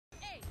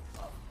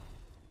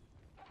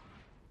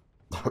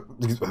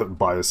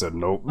Bio said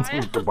nope.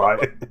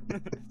 Goodbye.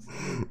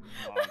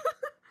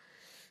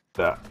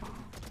 That.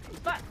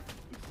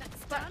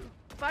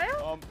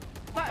 Bio?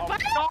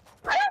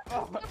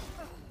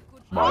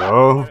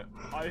 Bio.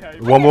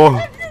 One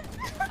more.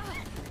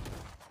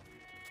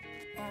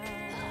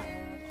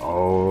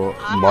 Oh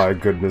my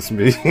goodness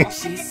me.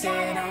 She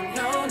said I'm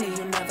lonely,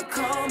 you never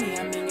call me,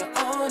 I mean you're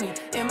on it.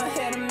 In my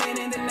head a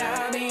minute, then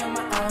I'll be on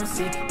my own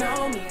seat.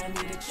 Know me, I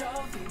need a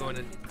trophy. Going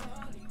in.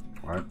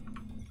 Alright.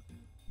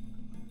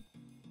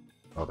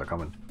 Oh, they're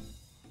coming.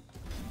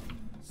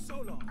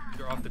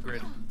 You're off the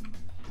grid.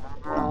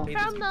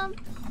 Found them.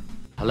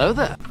 Hello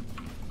there.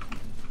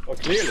 Oh,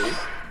 clearly.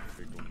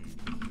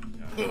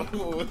 No,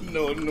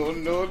 no,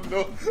 no,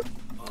 no.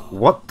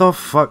 What the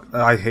fuck?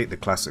 I hate the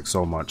classic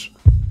so much.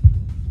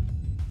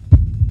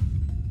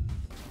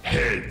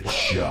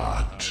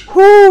 Headshot.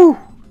 Whoo!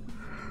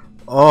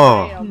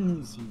 Oh.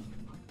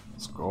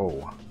 Let's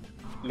go.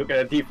 Look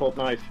at the default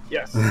knife.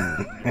 Yes.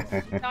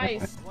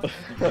 Nice.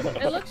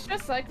 It looks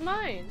just like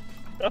mine.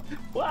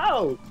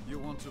 Wow. You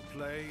want to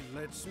play?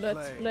 Let's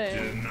play.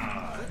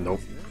 Denied.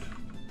 Nope.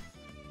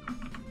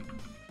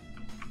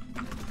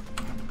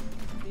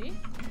 See?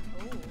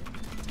 Oh.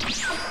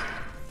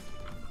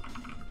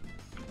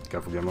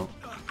 Careful, Guillermo.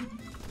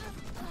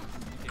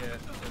 Yeah.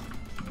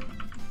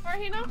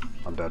 Farhino?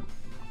 I'm dead.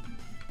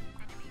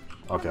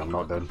 Okay, I'm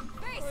not dead.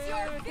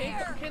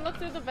 Can you look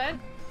through the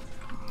vent?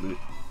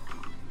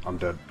 I'm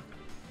dead.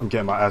 I'm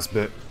getting my ass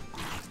bit.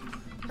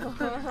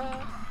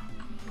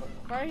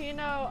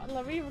 Farhino,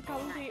 let me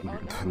come to you. Oh,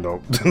 no.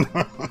 Nope.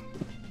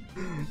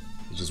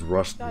 You just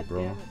rushed me, God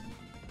bro. damn it.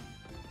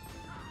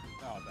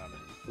 Oh, damn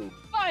it.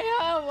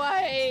 Farhino,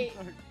 wait!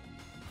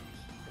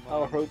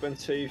 Our hope and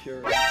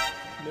savior. No.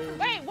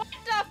 Wait, what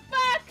the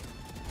fuck?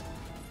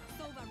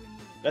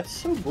 That's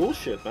so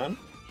bullshit, man.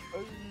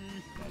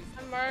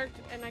 I'm marked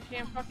and I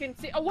can't fucking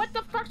see. Oh, what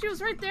the fuck? She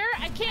was right there?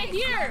 I can't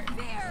hear!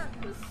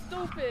 This is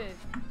stupid.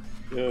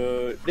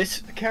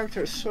 This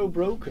character is so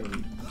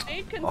broken.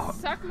 Aid can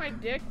suck my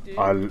dick, dude.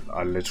 I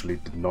literally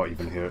did not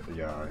even hear.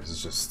 Yeah,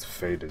 it's just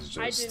Fade is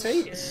just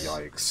didn't hear.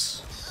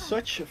 yikes.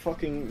 Such a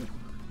fucking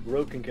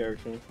broken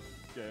character.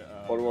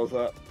 What was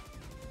that?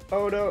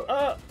 Oh no!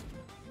 Ah!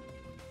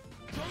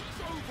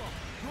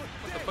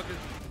 What the fuck is?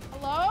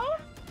 Hello?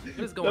 What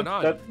is going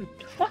on?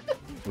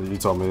 You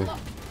tell me.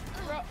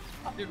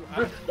 Dude,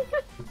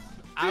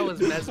 I was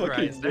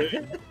mesmerized.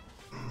 Ping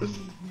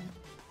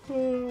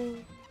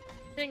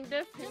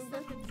this, ping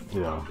this.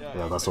 Yeah,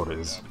 that's what it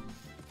is.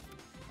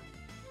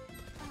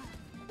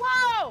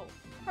 Whoa!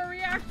 Her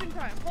reaction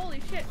time. Holy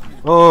shit.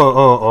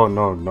 Oh,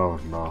 no.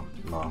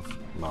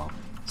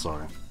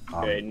 Sorry.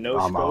 Okay, no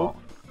I'm scope.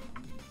 out.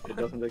 It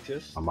doesn't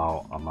exist. I'm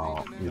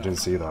out. You didn't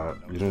see that.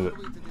 You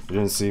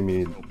didn't see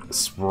me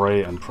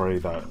spray and pray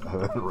that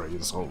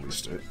raise. Holy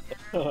shit.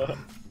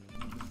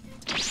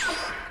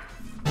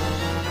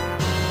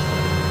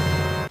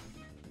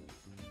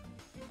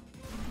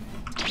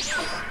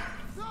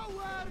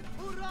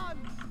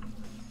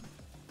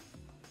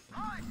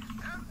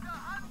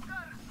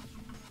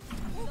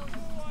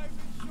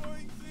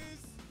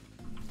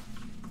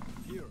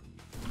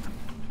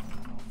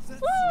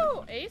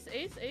 Woo! Ace.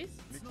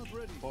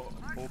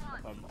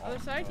 Other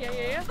side?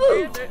 Yeah.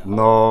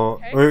 No.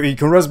 Okay. Wait, you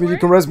can res me. No,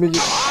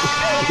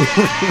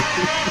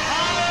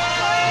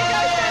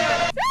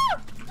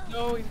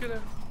 No, he's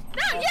gonna.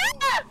 No,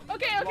 yeah!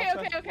 Okay.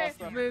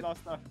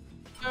 Last time.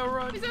 Bio,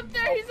 run. He's up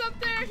there.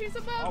 He's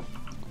above.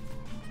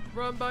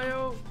 Run,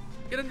 Bio.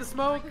 Get in the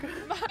smoke.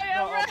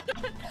 Bio, run!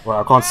 Well,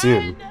 I can't see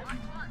him.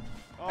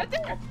 Right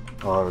there.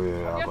 Oh yeah,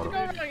 You I have to got go it.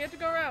 around. You have to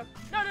go around.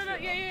 No.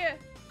 Yeah.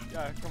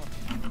 Yeah, come on.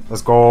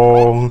 Let's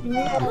go.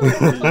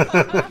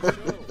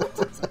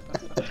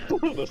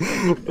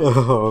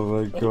 Oh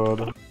my god.